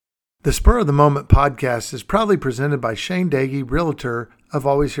The Spur of the Moment podcast is proudly presented by Shane Doege, Realtor of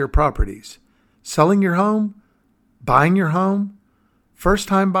Always Here Properties. Selling your home, buying your home,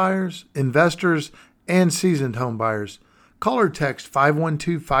 first-time buyers, investors, and seasoned home buyers. Call or text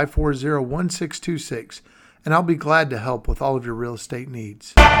 512-540-1626, and I'll be glad to help with all of your real estate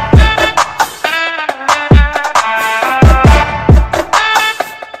needs.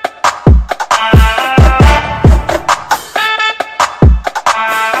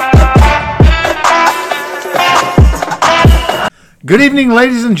 Good evening,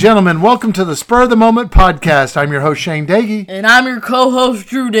 ladies and gentlemen. Welcome to the Spur of the Moment podcast. I'm your host, Shane Doege. And I'm your co-host,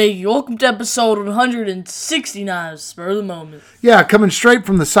 Drew Doege. Welcome to episode 169 of Spur of the Moment. Yeah, coming straight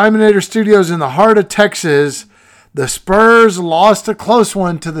from the Simonator Studios in the heart of Texas, the Spurs lost a close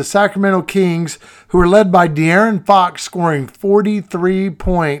one to the Sacramento Kings, who were led by De'Aaron Fox, scoring 43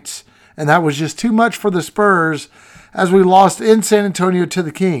 points. And that was just too much for the Spurs as we lost in San Antonio to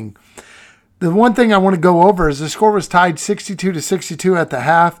the King. The one thing I want to go over is the score was tied 62-62 at the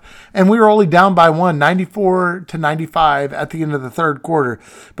half, and we were only down by one, 94-95 at the end of the third quarter.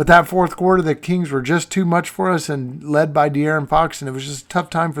 But that fourth quarter, the Kings were just too much for us and led by De'Aaron Fox, and it was just a tough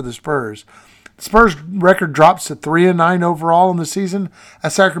time for the Spurs. The Spurs record drops to 3-9 overall in the season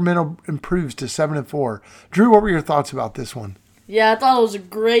as Sacramento improves to 7-4. Drew, what were your thoughts about this one? Yeah, I thought it was a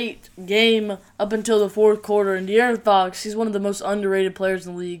great game up until the fourth quarter, and De'Aaron Fox, he's one of the most underrated players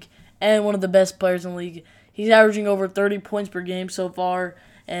in the league. And one of the best players in the league. He's averaging over 30 points per game so far,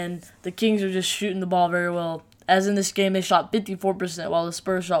 and the Kings are just shooting the ball very well. As in this game, they shot 54%, while the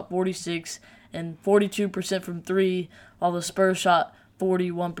Spurs shot 46% and 42% from three, while the Spurs shot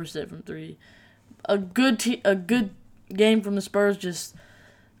 41% from three. A good game from the Spurs, just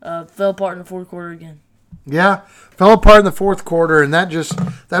fell apart in the fourth quarter again. Yeah, fell apart in the fourth quarter, and that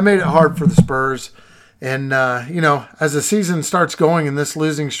made it hard for the Spurs. And, as the season starts going and this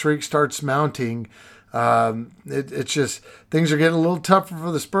losing streak starts mounting, it's just things are getting a little tougher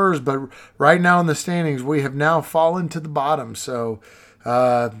for the Spurs. But right now in the standings, we have now fallen to the bottom. So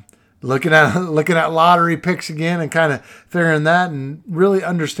looking at lottery picks again and kind of figuring that and really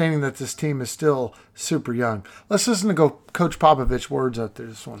understanding that this team is still super young. Let's listen to Coach Popovich's words after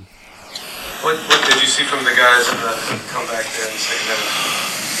this one. What did you see from the guys in the comeback there in the second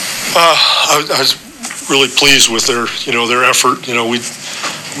half? I was really pleased with their effort. We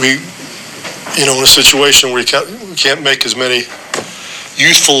in a situation where we can't make as many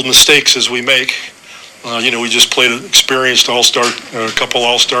youthful mistakes as we make. We just played an experienced a couple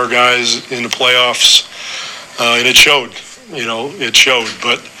all-star guys in the playoffs, and it showed.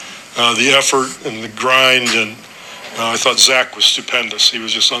 But the effort and the grind, and I thought Zach was stupendous. He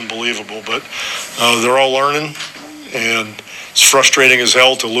was just unbelievable. But they're all learning, and it's frustrating as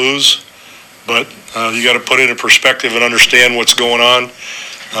hell to lose. But you got to put it in perspective and understand what's going on.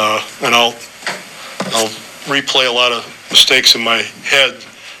 And I'll replay a lot of mistakes in my head,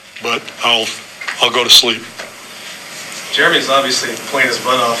 but I'll go to sleep. Jeremy's obviously playing his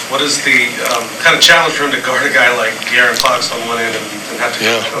butt off. What is the kind of challenge for him to guard a guy like De'Aaron Fox on one end and have to?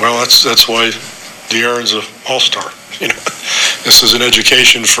 Yeah, well, that's why De'Aaron's an all-star. This is an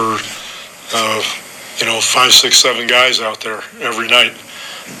education for 5, 6, 7 guys out there every night.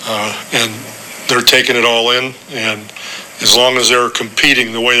 And they're taking it all in, and as long as they're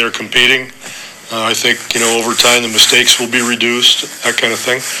competing the way they're competing, I think, over time the mistakes will be reduced, that kind of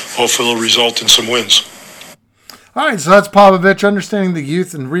thing. Hopefully it'll result in some wins. All right, so that's Popovich, understanding the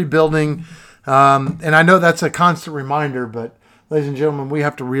youth and rebuilding. And I know that's a constant reminder, but ladies and gentlemen, we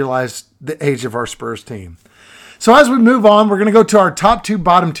have to realize the age of our Spurs team. So as we move on, we're going to go to our top two,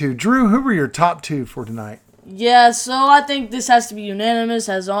 bottom two. Drew, who were your top two for tonight? Yeah, so I think this has to be unanimous.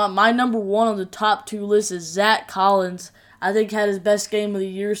 My number one on the top two list is Zach Collins. I think had his best game of the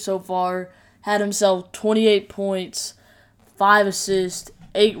year so far. Had himself 28 points, 5 assists,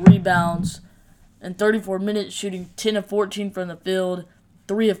 8 rebounds, and 34 minutes, shooting 10 of 14 from the field,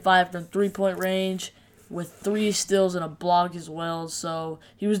 3 of 5 from three-point range, with 3 steals and a block as well. So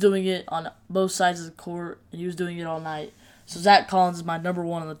he was doing it on both sides of the court, and he was doing it all night. So Zach Collins is my number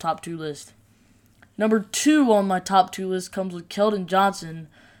one on the top two list. Number 2 on my top 2 list comes with Keldon Johnson,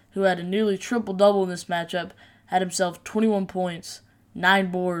 who had a nearly triple-double in this matchup, had himself 21 points, 9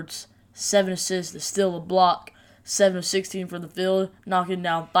 boards, 7 assists, a steal, a block, 7 of 16 from the field, knocking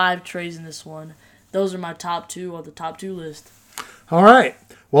down 5 trays in this one. Those are my top 2 on the top 2 list. All right.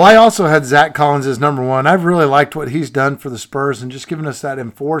 Well, I also had Zach Collins as number 1. I've really liked what he's done for the Spurs and just giving us that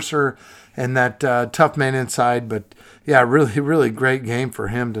enforcer and that tough man inside. But, yeah, really, really great game for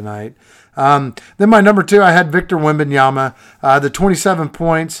him tonight. Then my number 2, I had Victor Wembanyama, the 27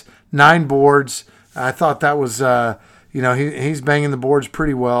 points, 9 boards. I thought that was, he's banging the boards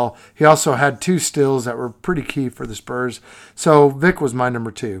pretty well. He also had 2 steals that were pretty key for the Spurs. So Vic was my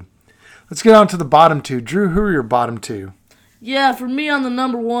number 2. Let's get on to the bottom 2. Drew, who are your bottom 2? Yeah, for me on the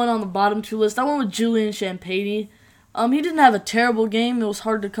number 1 on the bottom 2 list, I went with Julian Champagnie. He didn't have a terrible game. It was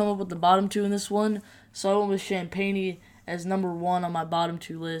hard to come up with the bottom 2 in this one, so I went with Champagnie as number 1 on my bottom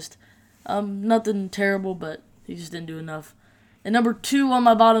 2 list. Nothing terrible, but he just didn't do enough. And number 2 on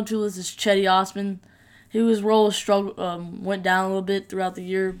my bottom 2 list is Cedi Osman. His role went down a little bit throughout the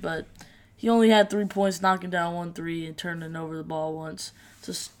year, but he only had 3 points, knocking down 1 3 and turning over the ball once.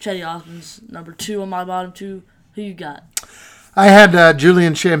 So Cedi Osman's number 2 on my bottom 2. Who you got? I had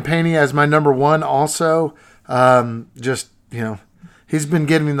Julian Champagnie as my number 1 also. He's been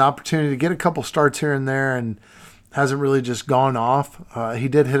getting the opportunity to get a couple starts here and there and hasn't really just gone off. He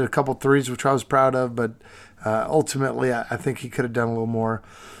did hit a couple threes, which I was proud of, but ultimately I think he could have done a little more.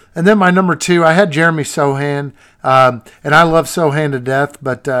 And then my number 2, I had Jeremy Sochan, and I love Sochan to death,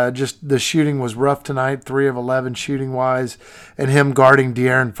 but just the shooting was rough tonight, 3 of 11 shooting-wise, and him guarding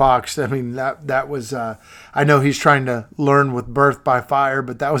De'Aaron Fox. I mean, that was I know he's trying to learn with birth by fire,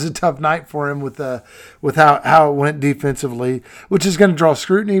 but that was a tough night for him with how it went defensively, which is going to draw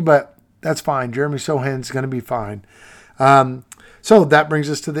scrutiny, but that's fine. Jeremy Sochan's going to be fine. So that brings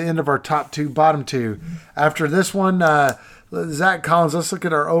us to the end of our top 2, bottom 2. After this one, Zach Collins, let's look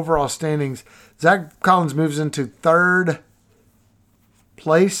at our overall standings. Zach Collins moves into 3rd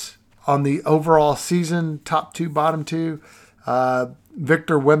place on the overall season, top 2, bottom 2.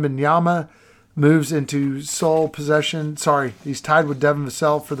 Victor Wembanyama moves into sole possession. Sorry, he's tied with Devin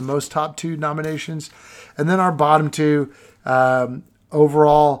Vassell for the most top 2 nominations. And then our bottom 2,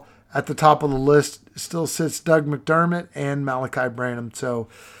 overall at the top of the list still sits Doug McDermott and Malachi Branham. So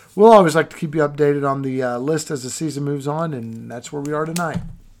we'll always like to keep you updated on the list as the season moves on, and that's where we are tonight.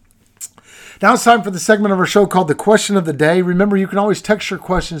 Now it's time for the segment of our show called The Question of the Day. Remember, you can always text your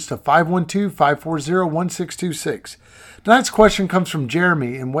questions to 512-540-1626. Tonight's question comes from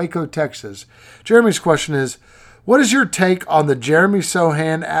Jeremy in Waco, Texas. Jeremy's question is, what is your take on the Jeremy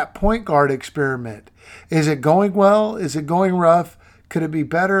Sochan at point guard experiment? Is it going well? Is it going rough? Could it be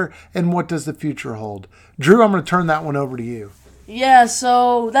better? And what does the future hold? Drew, I'm going to turn that one over to you. Yeah,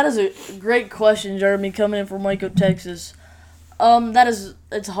 so that is a great question, Jeremy, coming in from Waco, Texas.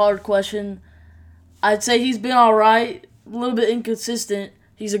 It's a hard question. I'd say he's been all right, a little bit inconsistent.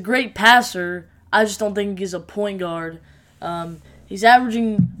 He's a great passer. I just don't think he's a point guard. He's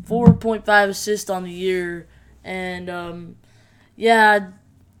averaging 4.5 assists on the year, and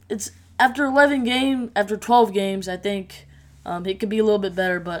it's after 12 games, I think. It could be a little bit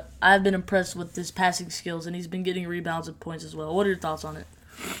better, but I've been impressed with his passing skills, and he's been getting rebounds and points as well. What are your thoughts on it?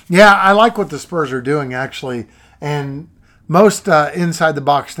 Yeah, I like what the Spurs are doing, actually. And most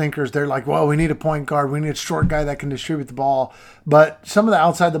inside-the-box thinkers, they're like, well, we need a point guard. We need a short guy that can distribute the ball. But some of the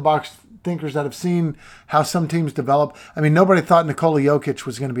outside-the-box thinkers that have seen how some teams develop, I mean, nobody thought Nikola Jokic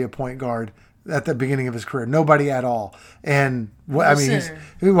was going to be a point guard at the beginning of his career. Nobody at all. And,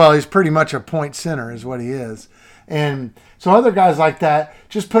 he's pretty much a point center is what he is. And so other guys like that,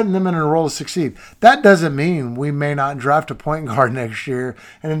 just putting them in a role to succeed. That doesn't mean we may not draft a point guard next year,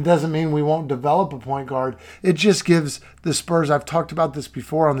 and it doesn't mean we won't develop a point guard. It just gives the Spurs, I've talked about this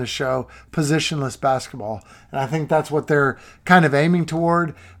before on this show, positionless basketball. And I think that's what they're kind of aiming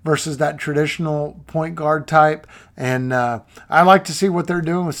toward versus that traditional point guard type. And I like to see what they're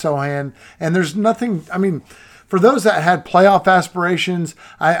doing with Sochan. And there's nothing, for those that had playoff aspirations,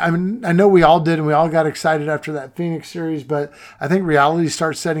 I know we all did, and we all got excited after that Phoenix series, but I think reality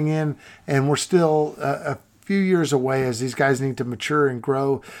starts setting in, and we're still a few years away as these guys need to mature and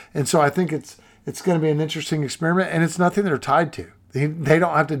grow. And so I think it's going to be an interesting experiment, and it's nothing they're tied to. They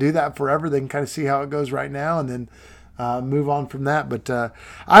don't have to do that forever. They can kind of see how it goes right now and then move on from that. But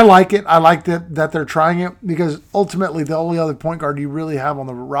I like it. I like that they're trying it because ultimately the only other point guard you really have on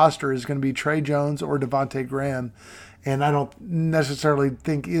the roster is going to be Trey Jones or Devontae Graham. And I don't necessarily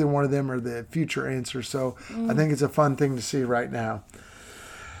think either one of them are the future answer. So I think it's a fun thing to see right now.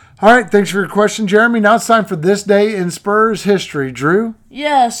 All right, thanks for your question, Jeremy. Now it's time for This Day in Spurs History. Drew?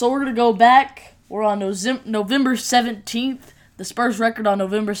 Yeah, so we're going to go back. We're on November 17th. The Spurs record on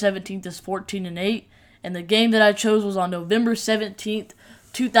November 17th is 14-8. And the game that I chose was on November 17th,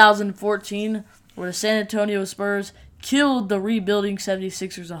 2014, where the San Antonio Spurs killed the rebuilding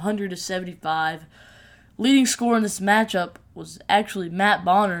 76ers 100-75. Leading scorer in this matchup was actually Matt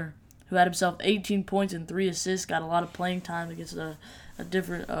Bonner, who had himself 18 points and 3 assists, got a lot of playing time against a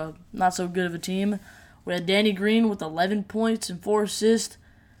different, not so good of a team. We had Danny Green with 11 points and 4 assists,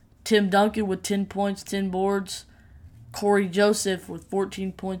 Tim Duncan with 10 points, 10 boards, Corey Joseph with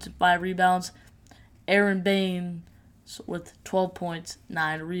 14 points and 5 rebounds, Aaron Bain with 12 points,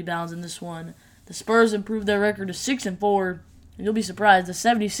 9 rebounds in this one. The Spurs improved their record to 6-4, and you'll be surprised, the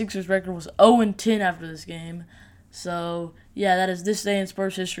 76ers record was 0-10 after this game. So, yeah, that is this day in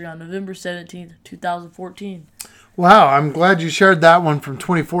Spurs history on November 17th, 2014. Wow, I'm glad you shared that one from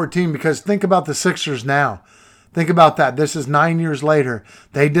 2014 because think about the Sixers now. Think about that. This is 9 years later.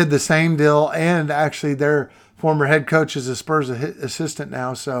 They did the same deal, and actually their former head coach is a Spurs assistant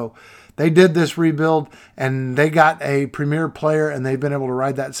now. So they did this rebuild, and they got a premier player, and they've been able to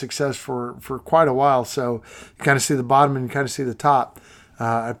ride that success for quite a while. So you kind of see the bottom and you kind of see the top.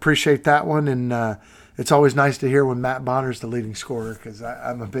 I appreciate that one, and it's always nice to hear when Matt Bonner's the leading scorer because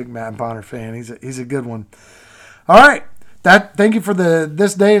I'm a big Matt Bonner fan. He's a good one. All right. Thank you for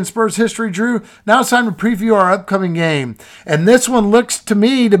this day in Spurs history, Drew. Now it's time to preview our upcoming game. And this one looks to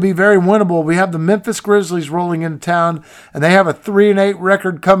me to be very winnable. We have the Memphis Grizzlies rolling into town, and they have a 3-8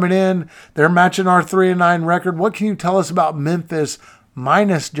 record coming in. They're matching our 3-9 record. What can you tell us about Memphis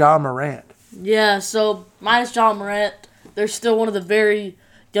minus Ja Morant? Yeah, so minus Ja Morant, they're still one of the very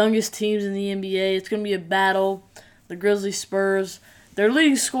youngest teams in the NBA. It's going to be a battle. The Grizzlies Spurs. Their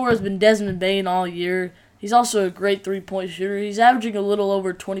leading scorer has been Desmond Bane all year. He's also a great three-point shooter. He's averaging a little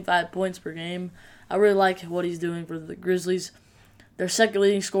over 25 points per game. I really like what he's doing for the Grizzlies. Their second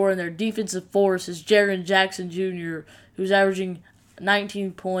leading scorer and their defensive force is Jaren Jackson Jr., who's averaging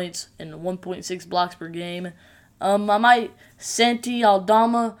 19 points and 1.6 blocks per game. Santi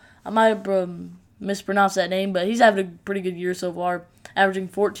Aldama, I might have mispronounced that name, but he's having a pretty good year so far, averaging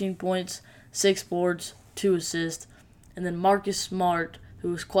 14 points, 6 boards, 2 assists. And then Marcus Smart,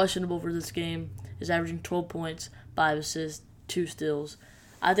 who is questionable for this game, is averaging 12 points, 5 assists, 2 steals.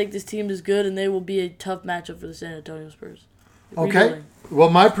 I think this team is good, and they will be a tough matchup for the San Antonio Spurs. Okay.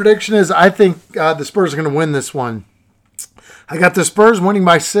 Well, my prediction is I think the Spurs are going to win this one. I got the Spurs winning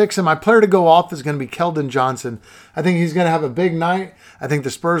by 6, and my player to go off is going to be Keldon Johnson. I think he's going to have a big night. I think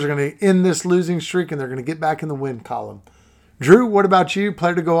the Spurs are going to end this losing streak, and they're going to get back in the win column. Drew, what about you?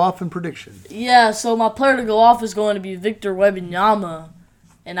 Player to go off and prediction? Yeah, so my player to go off is going to be Victor Wembanyama.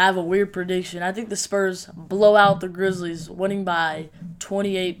 And I have a weird prediction. I think the Spurs blow out the Grizzlies, winning by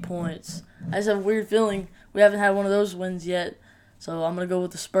 28 points. I just have a weird feeling we haven't had one of those wins yet. So I'm going to go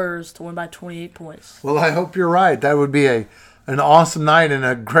with the Spurs to win by 28 points. Well, I hope you're right. That would be an awesome night and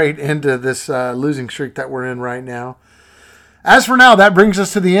a great end to this losing streak that we're in right now. As for now, that brings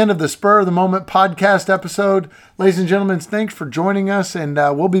us to the end of the Spur of the Moment podcast episode. Ladies and gentlemen, thanks for joining us, and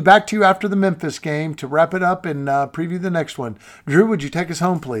we'll be back to you after the Memphis game to wrap it up and preview the next one. Drew, would you take us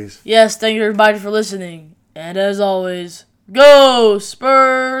home, please? Yes, thank you everybody for listening. And as always, go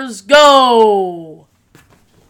Spurs, go!